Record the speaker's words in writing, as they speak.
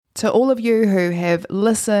To all of you who have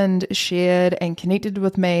listened, shared, and connected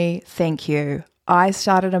with me, thank you. I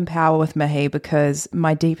started Empower with Mihi because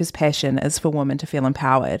my deepest passion is for women to feel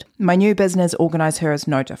empowered. My new business, Organise Her, is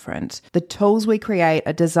no different. The tools we create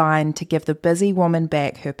are designed to give the busy woman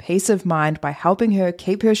back her peace of mind by helping her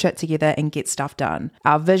keep her shit together and get stuff done.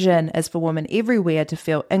 Our vision is for women everywhere to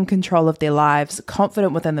feel in control of their lives,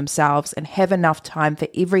 confident within themselves, and have enough time for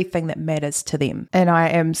everything that matters to them. And I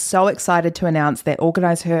am so excited to announce that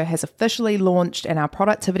Organise Her has officially launched and our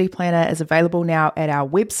productivity planner is available now at our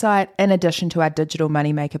website, in addition to our digital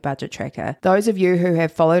moneymaker budget tracker. Those of you who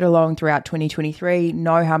have followed along throughout 2023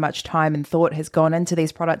 know how much time and thought has gone into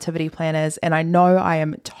these productivity planners, and I know I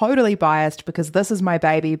am totally biased because this is my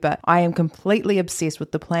baby, but I am completely obsessed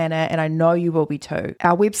with the planner, and I know you will be too.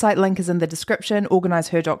 Our website link is in the description,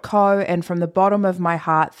 organiseher.co, and from the bottom of my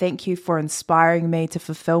heart, thank you for inspiring me to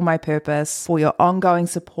fulfill my purpose, for your ongoing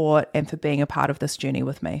support, and for being a part of this journey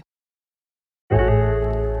with me.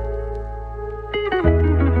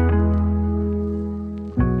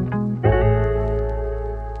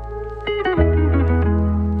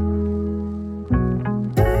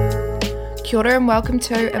 Kia ora and welcome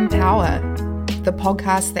to Empower, the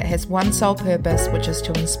podcast that has one sole purpose, which is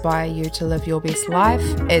to inspire you to live your best life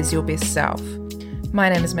as your best self. My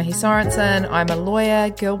name is Mihi Sorensen. I'm a lawyer,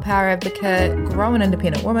 girl power advocate, grow and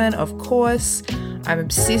independent woman, of course. I'm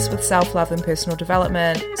obsessed with self-love and personal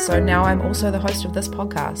development, so now I'm also the host of this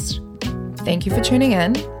podcast. Thank you for tuning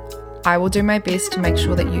in. I will do my best to make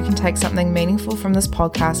sure that you can take something meaningful from this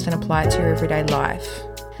podcast and apply it to your everyday life.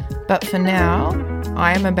 But for now,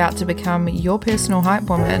 I am about to become your personal hype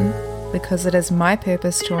woman because it is my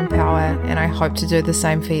purpose to empower, and I hope to do the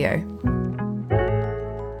same for you.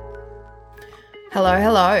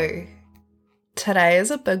 Hello. Today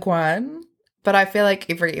is a big one, but I feel like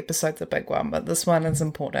every episode's a big one, but this one is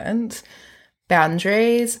important.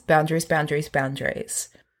 Boundaries. Boundaries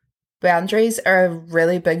are a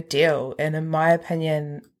really big deal, and in my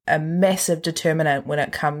opinion, a massive determinant when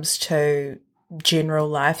it comes to general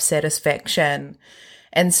life satisfaction,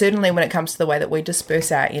 and certainly when it comes to the way that we disperse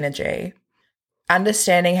our energy.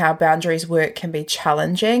 Understanding how boundaries work can be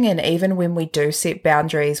challenging, and even when we do set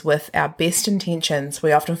boundaries with our best intentions,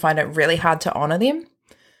 we often find it really hard to honor them.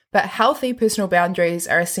 But healthy personal boundaries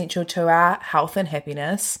are essential to our health and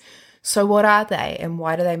happiness. So what are they and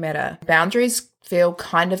why do they matter? Boundaries feel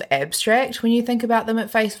kind of abstract when you think about them at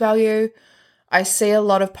face value. I see a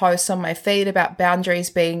lot of posts on my feed about boundaries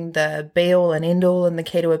being the be-all and end-all and the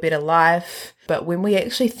key to a better life. But when we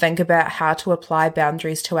actually think about how to apply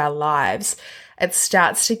boundaries to our lives, it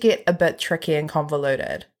starts to get a bit tricky and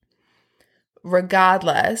convoluted.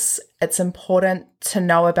 Regardless, it's important to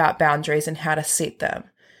know about boundaries and how to set them.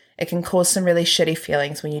 It can cause some really shitty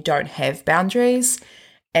feelings when you don't have boundaries.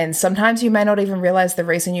 And sometimes you may not even realize the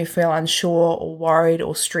reason you feel unsure or worried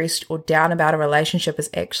or stressed or down about a relationship is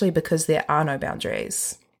actually because there are no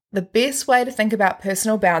boundaries. The best way to think about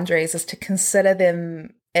personal boundaries is to consider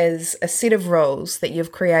them as a set of rules that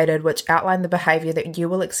you've created which outline the behavior that you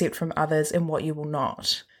will accept from others and what you will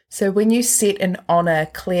not. So when you set and honor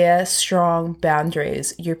clear, strong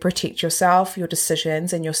boundaries, you protect yourself, your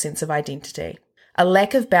decisions, and your sense of identity. A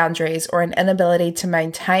lack of boundaries or an inability to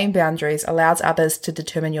maintain boundaries allows others to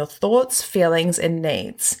determine your thoughts, feelings, and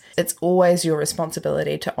needs. It's always your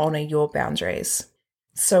responsibility to honor your boundaries.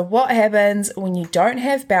 So what happens when you don't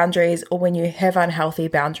have boundaries or when you have unhealthy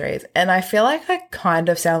boundaries? And I feel like I kind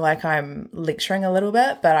of sound like I'm lecturing a little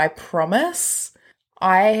bit, but I promise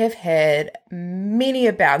I have had many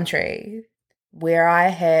a boundary where I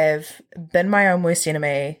have been my own worst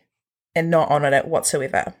enemy and not honored it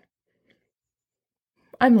whatsoever.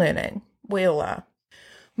 I'm learning. We all are.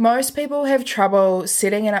 Most people have trouble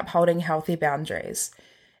setting and upholding healthy boundaries.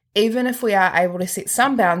 Even if we are able to set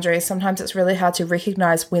some boundaries, sometimes it's really hard to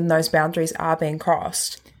recognize when those boundaries are being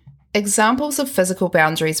crossed. Examples of physical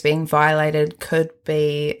boundaries being violated could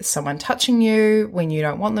be someone touching you when you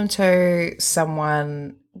don't want them to,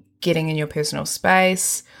 someone getting in your personal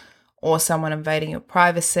space, or someone invading your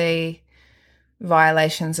privacy.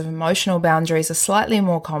 Violations of emotional boundaries are slightly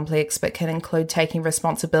more complex, but can include taking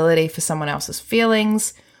responsibility for someone else's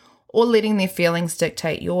feelings or letting their feelings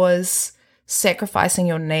dictate yours, sacrificing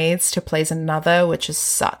your needs to please another, which is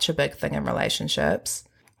such a big thing in relationships,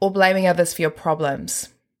 or blaming others for your problems,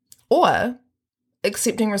 or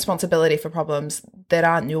accepting responsibility for problems that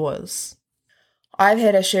aren't yours. I've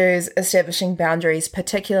had issues establishing boundaries,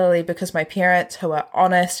 particularly because my parents, who are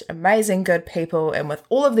honest, amazing, good people, and with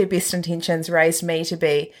all of their best intentions, raised me to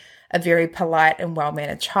be a very polite and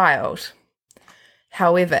well-mannered child.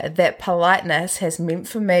 However, that politeness has meant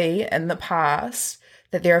for me in the past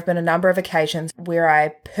that there have been a number of occasions where I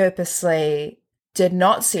purposely did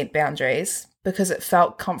not set boundaries because it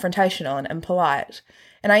felt confrontational and impolite.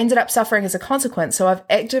 And I ended up suffering as a consequence. So I've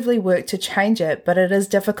actively worked to change it, but it is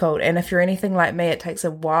difficult. And if you're anything like me, it takes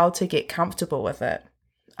a while to get comfortable with it.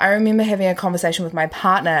 I remember having a conversation with my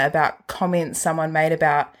partner about comments someone made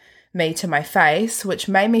about me to my face, which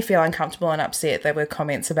made me feel uncomfortable and upset. They were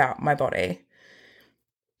comments about my body.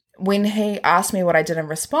 When he asked me what I did in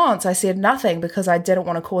response, I said nothing because I didn't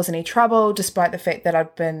want to cause any trouble, despite the fact that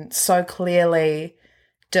I'd been so clearly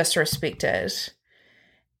disrespected.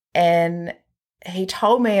 And he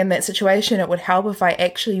told me in that situation it would help if I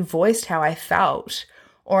actually voiced how I felt,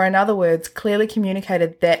 or in other words, clearly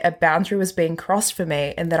communicated that a boundary was being crossed for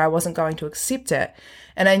me and that I wasn't going to accept it.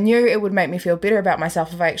 And I knew it would make me feel better about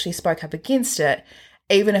myself if I actually spoke up against it,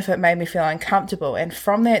 even if it made me feel uncomfortable. And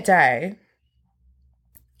from that day,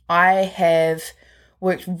 I have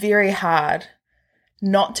worked very hard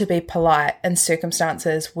not to be polite in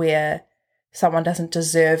circumstances where someone doesn't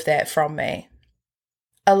deserve that from me.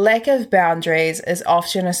 A lack of boundaries is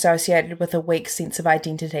often associated with a weak sense of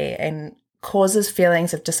identity and causes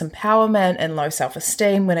feelings of disempowerment and low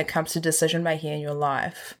self-esteem when it comes to decision-making in your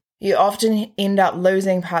life. You often end up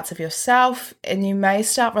losing parts of yourself, and you may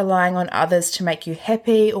start relying on others to make you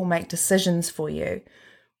happy or make decisions for you.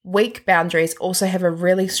 Weak boundaries also have a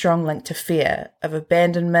really strong link to fear of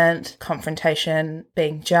abandonment, confrontation,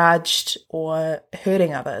 being judged, or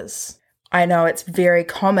hurting others. I know it's very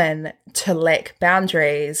common to lack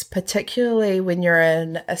boundaries, particularly when you're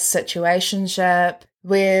in a situationship,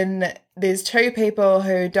 when there's two people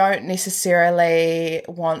who don't necessarily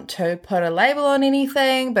want to put a label on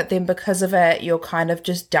anything, but then because of it, you're kind of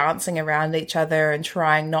just dancing around each other and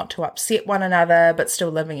trying not to upset one another, but still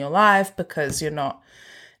living your life because you're not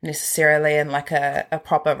necessarily in like a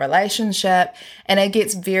proper relationship. And it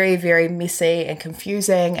gets very, very messy and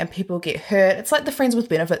confusing and people get hurt. It's like the friends with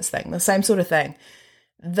benefits thing, the same sort of thing.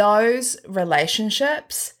 Those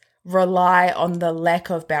relationships rely on the lack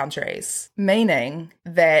of boundaries, meaning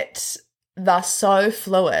that they're so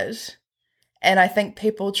fluid. And I think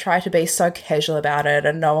people try to be so casual about it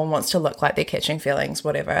and no one wants to look like they're catching feelings,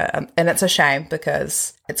 whatever. And it's a shame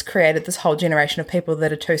because it's created this whole generation of people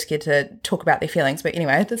that are too scared to talk about their feelings. But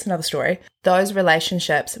anyway, that's another story. Those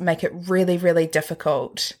relationships make it really, really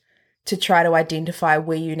difficult to try to identify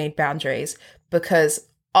where you need boundaries because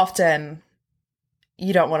often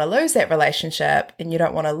you don't want to lose that relationship and you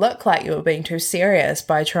don't want to look like you're being too serious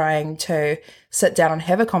by trying to sit down and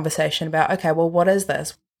have a conversation about, okay, well, what is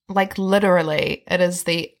this? Like literally, it is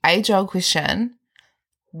the age-old question,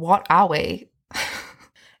 what are we?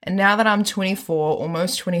 And now that I'm 24,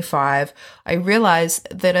 almost 25, I realize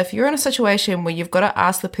that if you're in a situation where you've got to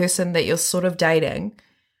ask the person that you're sort of dating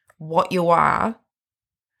what you are,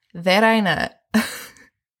 that ain't it.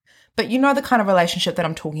 But you know the kind of relationship that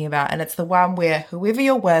I'm talking about, and it's the one where whoever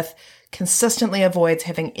you're with consistently avoids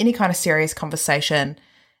having any kind of serious conversation,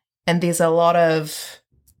 and there's a lot of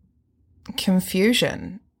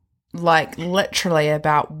confusion, like literally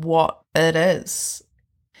about what it is,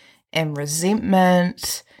 and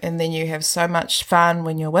resentment, and then you have so much fun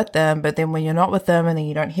when you're with them, but then when you're not with them and then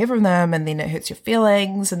you don't hear from them and then it hurts your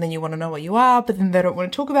feelings and then you want to know what you are, but then they don't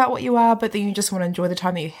want to talk about what you are, but then you just want to enjoy the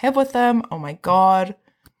time that you have with them. Oh my God.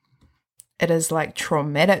 It is like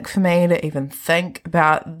traumatic for me to even think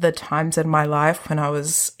about the times in my life when I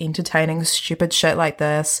was entertaining stupid shit like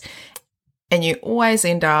this. And you always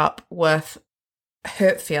end up with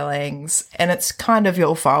hurt feelings, and it's kind of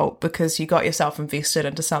your fault because you got yourself invested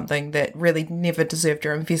into something that really never deserved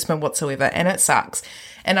your investment whatsoever, and it sucks.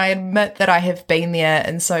 And I admit that I have been there,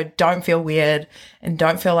 and so don't feel weird and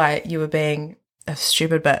don't feel like you were being a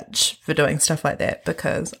stupid bitch for doing stuff like that,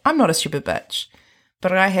 because I'm not a stupid bitch.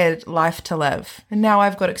 But I had life to live, and now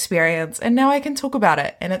I've got experience, and now I can talk about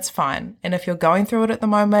it, and it's fine. And if you're going through it at the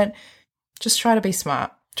moment, just try to be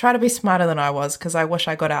smart. Try to be smarter than I was, because I wish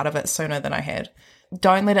I got out of it sooner than I had.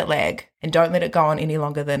 Don't let it lag, and don't let it go on any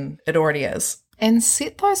longer than it already is. And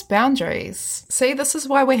set those boundaries. See, this is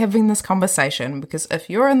why we're having this conversation, because if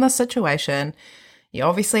you're in this situation, you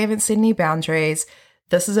obviously haven't set any boundaries.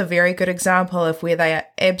 This is a very good example of where they are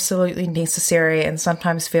absolutely necessary and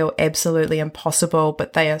sometimes feel absolutely impossible,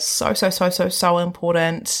 but they are so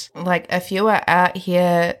important. Like if you are out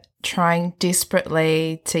here trying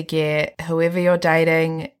desperately to get whoever you're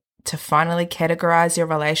dating to finally categorize your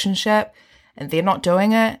relationship and they're not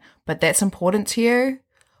doing it, but that's important to you,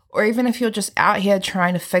 or even if you're just out here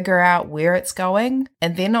trying to figure out where it's going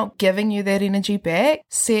and they're not giving you that energy back,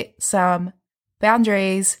 set some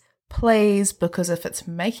boundaries, please, because if it's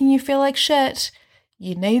making you feel like shit,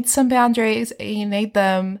 you need some boundaries, you need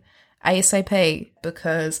them. ASAP,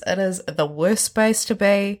 because it is the worst space to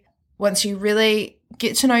be. Once you really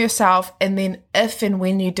get to know yourself, and then if and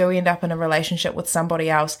when you do end up in a relationship with somebody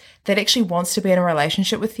else that actually wants to be in a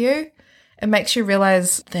relationship with you, it makes you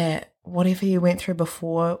realize that whatever you went through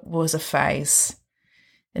before was a phase.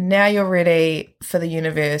 And now you're ready for the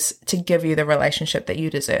universe to give you the relationship that you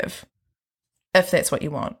deserve, if that's what you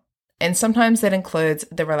want. And sometimes that includes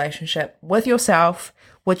the relationship with yourself,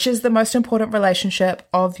 which is the most important relationship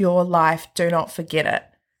of your life. Do not forget it.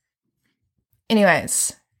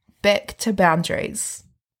 Anyways, back to boundaries.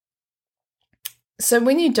 So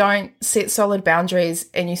when you don't set solid boundaries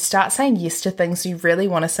and you start saying yes to things you really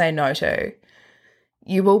want to say no to,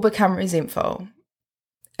 you will become resentful.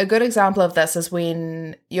 A good example of this is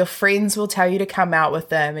when your friends will tell you to come out with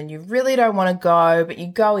them and you really don't want to go, but you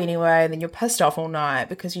go anyway, and then you're pissed off all night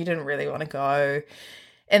because you didn't really want to go.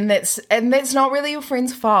 And that's not really your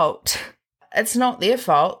friend's fault. It's not their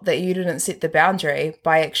fault that you didn't set the boundary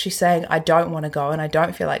by actually saying, I don't want to go and I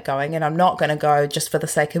don't feel like going and I'm not going to go just for the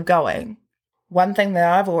sake of going. One thing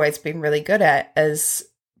that I've always been really good at is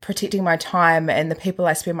protecting my time and the people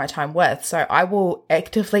I spend my time with. So I will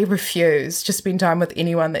actively refuse to spend time with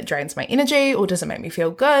anyone that drains my energy or doesn't make me feel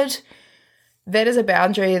good. That is a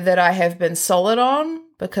boundary that I have been solid on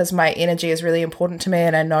because my energy is really important to me,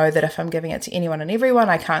 and I know that if I'm giving it to anyone and everyone,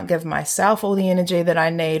 I can't give myself all the energy that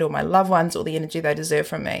I need or my loved ones all the energy they deserve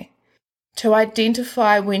from me. To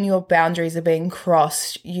identify when your boundaries are being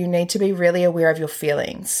crossed, you need to be really aware of your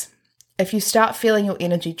feelings. If you start feeling your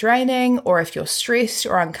energy draining, or if you're stressed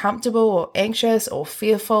or uncomfortable or anxious or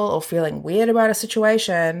fearful or feeling weird about a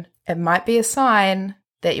situation, it might be a sign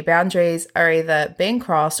that your boundaries are either being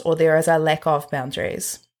crossed or there is a lack of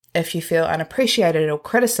boundaries. If you feel unappreciated or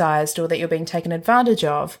criticized, or that you're being taken advantage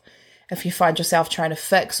of, if you find yourself trying to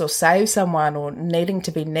fix or save someone or needing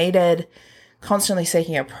to be needed, constantly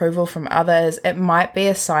seeking approval from others, it might be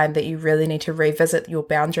a sign that you really need to revisit your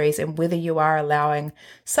boundaries and whether you are allowing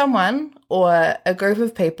someone or a group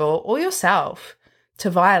of people or yourself to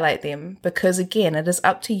violate them, because again, it is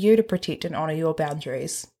up to you to protect and honor your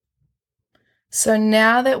boundaries. So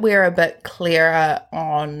now that we're a bit clearer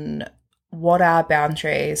on what are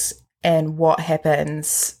boundaries and what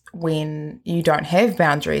happens when you don't have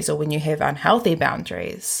boundaries or when you have unhealthy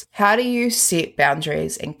boundaries, how do you set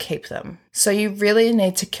boundaries and keep them? So you really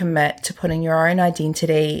need to commit to putting your own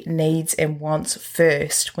identity, needs, and wants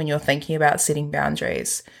first when you're thinking about setting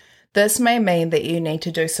boundaries. This may mean that you need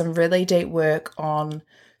to do some really deep work on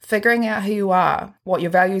figuring out who you are, what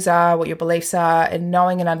your values are, what your beliefs are, and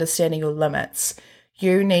knowing and understanding your limits.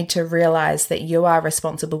 You need to realize that you are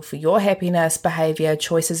responsible for your happiness, behavior,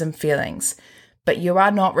 choices, and feelings, but you are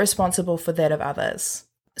not responsible for that of others.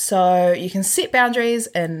 So you can set boundaries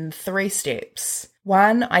in 3 steps.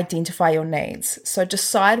 1, identify your needs. So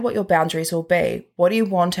decide what your boundaries will be. What do you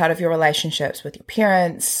want out of your relationships with your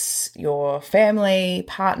parents, your family,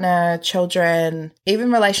 partner, children,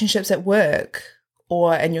 even relationships at work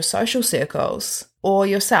or in your social circles, or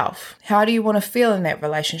yourself? How do you want to feel in that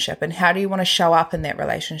relationship, and how do you want to show up in that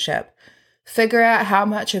relationship? Figure out how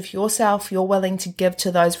much of yourself you're willing to give to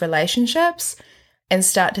those relationships and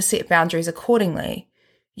start to set boundaries accordingly.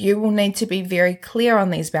 You will need to be very clear on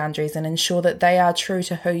these boundaries and ensure that they are true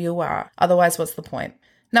to who you are. Otherwise, what's the point?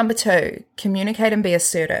 Number 2, communicate and be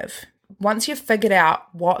assertive. Once you've figured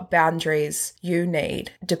out what boundaries you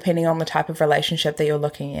need, depending on the type of relationship that you're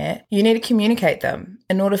looking at, you need to communicate them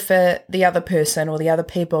in order for the other person or the other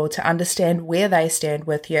people to understand where they stand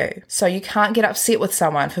with you. So you can't get upset with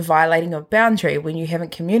someone for violating a boundary when you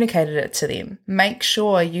haven't communicated it to them. Make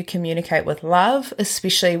sure you communicate with love,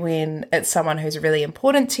 especially when it's someone who's really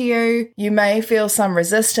important to you. You may feel some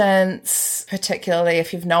resistance, particularly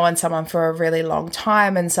if you've known someone for a really long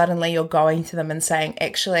time and suddenly you're going to them and saying,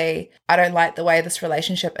 actually, I don't like the way this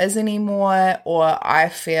relationship is anymore, or I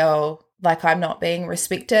feel like I'm not being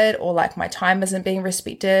respected, or like my time isn't being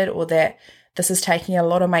respected, or that this is taking a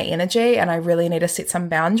lot of my energy and I really need to set some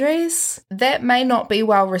boundaries. That may not be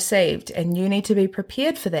well received, and you need to be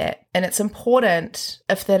prepared for that. And it's important,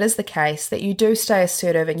 if that is the case, that you do stay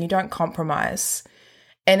assertive and you don't compromise.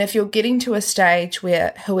 And if you're getting to a stage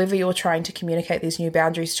where whoever you're trying to communicate these new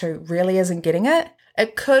boundaries to really isn't getting it,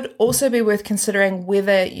 it could also be worth considering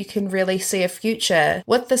whether you can really see a future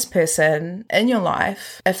with this person in your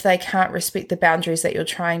life if they can't respect the boundaries that you're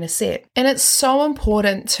trying to set. And it's so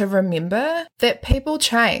important to remember that people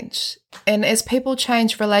change. And as people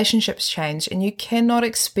change, relationships change. And you cannot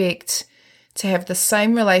expect to have the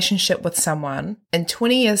same relationship with someone in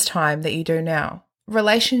 20 years' time that you do now.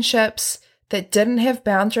 Relationships that didn't have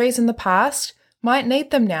boundaries in the past might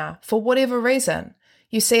need them now for whatever reason.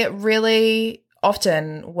 You see it really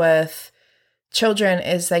often with children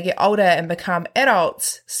as they get older and become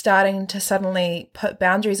adults, starting to suddenly put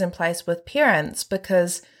boundaries in place with parents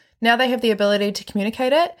because now they have the ability to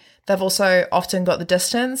communicate it. They've also often got the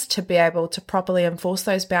distance to be able to properly enforce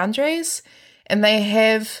those boundaries, and they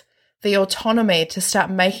have the autonomy to start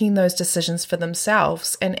making those decisions for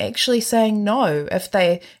themselves and actually saying no if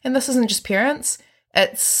they, and this isn't just parents,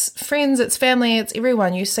 it's friends, it's family, it's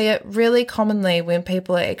everyone. You see it really commonly when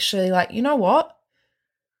people are actually like, you know what?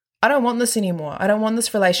 I don't want this anymore. I don't want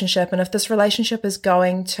this relationship. And if this relationship is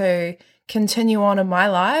going to continue on in my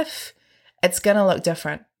life, it's going to look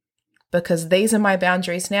different because these are my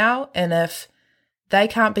boundaries now. And if they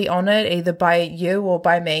can't be honored either by you or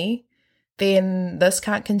by me, then this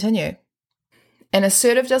can't continue. And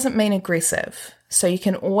assertive doesn't mean aggressive. So you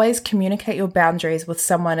can always communicate your boundaries with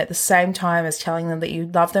someone at the same time as telling them that you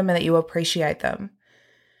love them and that you appreciate them.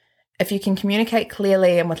 If you can communicate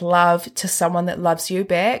clearly and with love to someone that loves you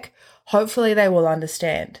back, hopefully they will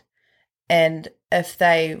understand. And if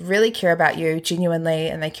they really care about you genuinely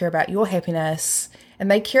and they care about your happiness and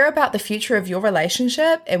they care about the future of your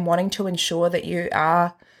relationship and wanting to ensure that you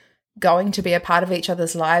are going to be a part of each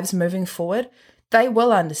other's lives moving forward, they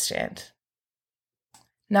will understand.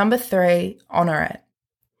 Number 3, honor it.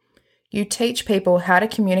 You teach people how to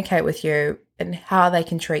communicate with you and how they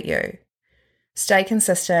can treat you. Stay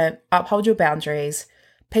consistent, uphold your boundaries.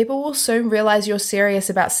 People will soon realize you're serious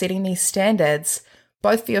about setting these standards,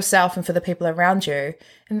 both for yourself and for the people around you,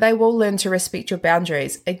 and they will learn to respect your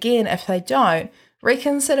boundaries. Again, if they don't,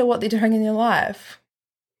 reconsider what they're doing in your life.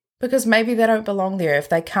 Because maybe they don't belong there if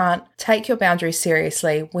they can't take your boundaries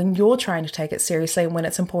seriously when you're trying to take it seriously and when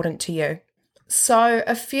it's important to you. So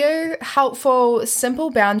a few helpful,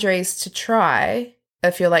 simple boundaries to try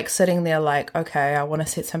if you're like sitting there like, okay, I want to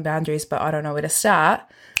set some boundaries, but I don't know where to start.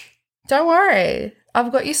 Don't worry,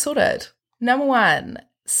 I've got you sorted. Number 1,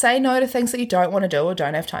 say no to things that you don't want to do or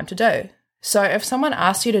don't have time to do. So if someone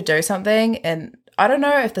asks you to do something, and I don't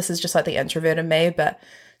know if this is just like the introvert in me, but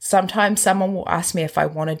sometimes someone will ask me if I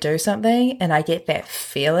want to do something and I get that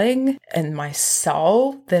feeling in my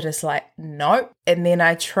soul that is like, nope. And then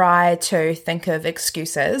I try to think of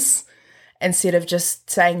excuses instead of just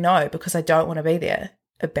saying no because I don't want to be there.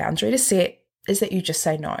 A boundary to set is that you just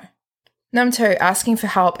say no. Number 2, asking for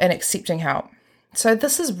help and accepting help. So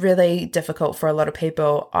this is really difficult for a lot of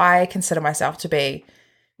people. I consider myself to be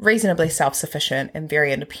reasonably self-sufficient and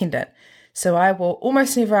very independent. So I will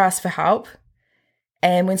almost never ask for help.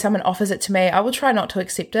 And when someone offers it to me, I will try not to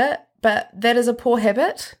accept it, but that is a poor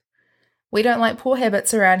habit. We don't like poor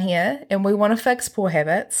habits around here, and we want to fix poor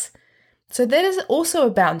habits. So that is also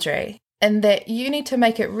a boundary, and that you need to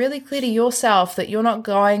make it really clear to yourself that you're not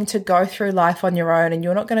going to go through life on your own, and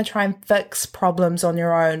you're not going to try and fix problems on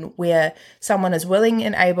your own where someone is willing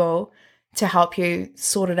and able to help you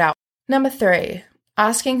sort it out. Number 3,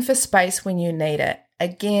 asking for space when you need it.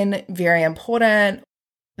 Again, very important.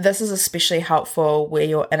 This is especially helpful where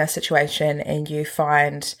you're in a situation and you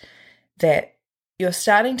find that you're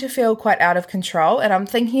starting to feel quite out of control. And I'm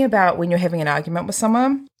thinking about when you're having an argument with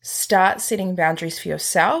someone, start setting boundaries for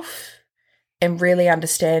yourself and really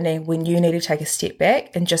understanding when you need to take a step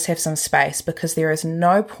back and just have some space, because there is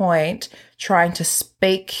no point trying to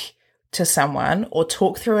speak to someone or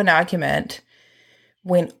talk through an argument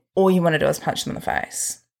when all you want to do is punch them in the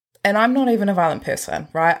face. And I'm not even a violent person,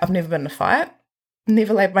 right? I've never been in a fight.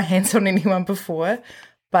 Never laid my hands on anyone before,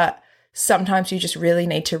 but sometimes you just really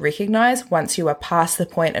need to recognize once you are past the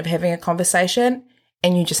point of having a conversation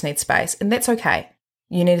and you just need space, and that's okay.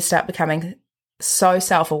 You need to start becoming so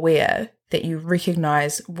self-aware that you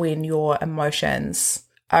recognize when your emotions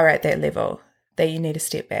are at that level that you need to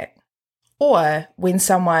step back. Or when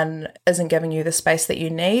someone isn't giving you the space that you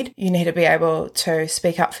need to be able to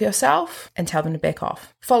speak up for yourself and tell them to back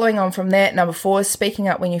off. Following on from that, number 4, speaking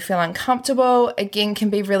up when you feel uncomfortable, again, can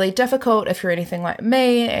be really difficult if you're anything like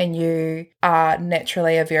me and you are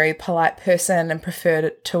naturally a very polite person and prefer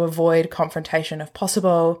to avoid confrontation if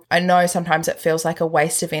possible. I know sometimes it feels like a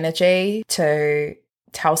waste of energy to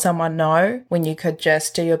tell someone no when you could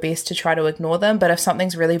just do your best to try to ignore them. But if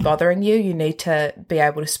something's really bothering you, you need to be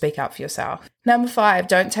able to speak up for yourself. Number 5,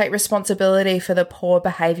 don't take responsibility for the poor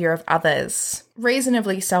behavior of others.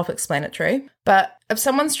 Reasonably self-explanatory, but if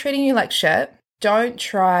someone's treating you like shit, don't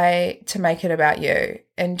try to make it about you,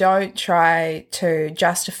 and don't try to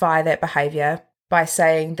justify that behavior by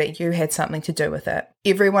saying that you had something to do with it.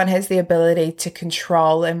 Everyone has the ability to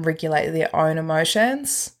control and regulate their own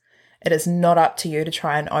emotions. It is not up to you to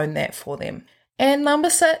try and own that for them. And number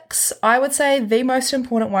 6, I would say the most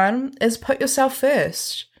important one is put yourself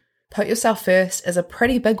first. Put yourself first is a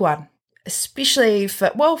pretty big one. especially for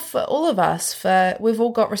all of us, we've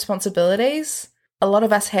all got responsibilities. A lot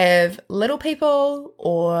of us have little people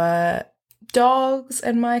or dogs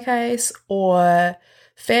in my case, or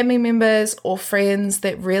family members or friends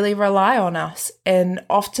that really rely on us. And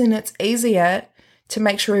often it's easier to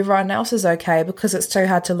make sure everyone else is okay because it's too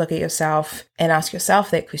hard to look at yourself and ask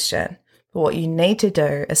yourself that question. But what you need to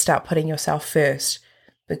do is start putting yourself first,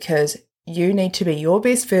 because you need to be your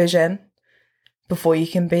best version before you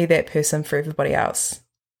can be that person for everybody else.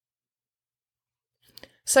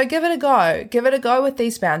 So give it a go. Give it a go with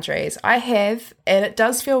these boundaries. I have, and it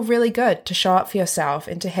does feel really good to show up for yourself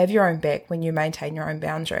and to have your own back when you maintain your own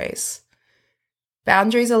boundaries.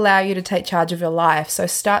 Boundaries allow you to take charge of your life, so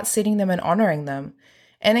start setting them and honoring them.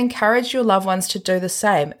 And encourage your loved ones to do the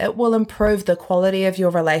same. It will improve the quality of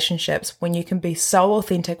your relationships when you can be so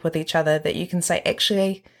authentic with each other that you can say,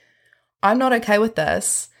 actually, I'm not okay with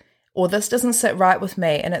this, or this doesn't sit right with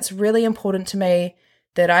me, and it's really important to me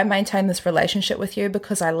that I maintain this relationship with you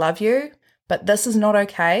because I love you, but this is not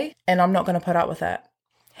okay, and I'm not going to put up with it.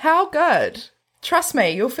 How good? Trust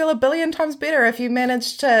me, you'll feel a billion times better if you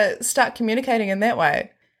manage to start communicating in that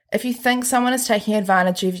way. If you think someone is taking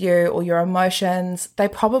advantage of you or your emotions, they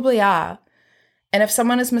probably are. And if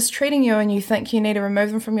someone is mistreating you and you think you need to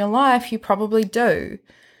remove them from your life, you probably do.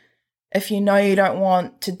 If you know you don't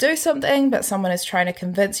want to do something, but someone is trying to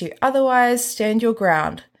convince you otherwise, stand your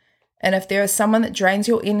ground. And if there is someone that drains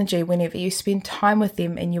your energy whenever you spend time with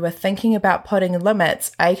them and you are thinking about putting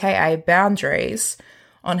limits, aka boundaries,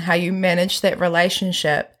 on how you manage that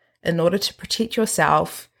relationship in order to protect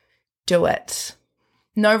yourself, do it.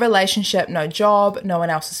 No relationship, no job, no one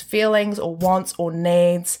else's feelings or wants or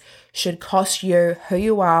needs should cost you who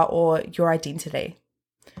you are or your identity.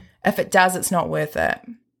 If it does, it's not worth it.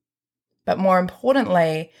 But more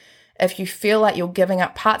importantly, if you feel like you're giving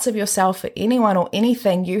up parts of yourself for anyone or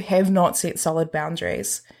anything, you have not set solid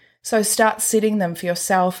boundaries. So start setting them for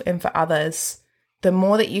yourself and for others. The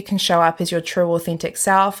more that you can show up as your true, authentic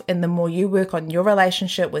self, and the more you work on your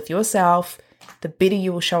relationship with yourself, the better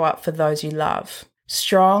you will show up for those you love.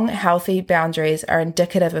 Strong, healthy boundaries are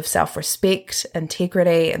indicative of self-respect,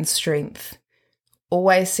 integrity, and strength.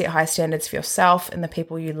 Always set high standards for yourself and the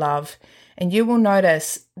people you love, and you will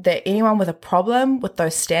notice that anyone with a problem with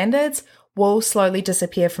those standards will slowly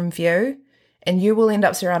disappear from view, and you will end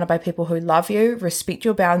up surrounded by people who love you, respect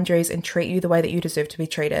your boundaries, and treat you the way that you deserve to be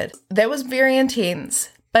treated. That was very intense,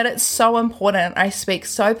 but it's so important. I speak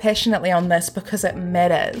so passionately on this because it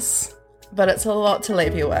matters. But it's a lot to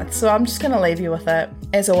leave you with, so I'm just going to leave you with it.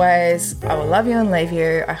 As always, I will love you and leave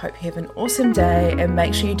you. I hope you have an awesome day, and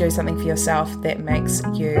make sure you do something for yourself that makes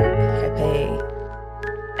you happy.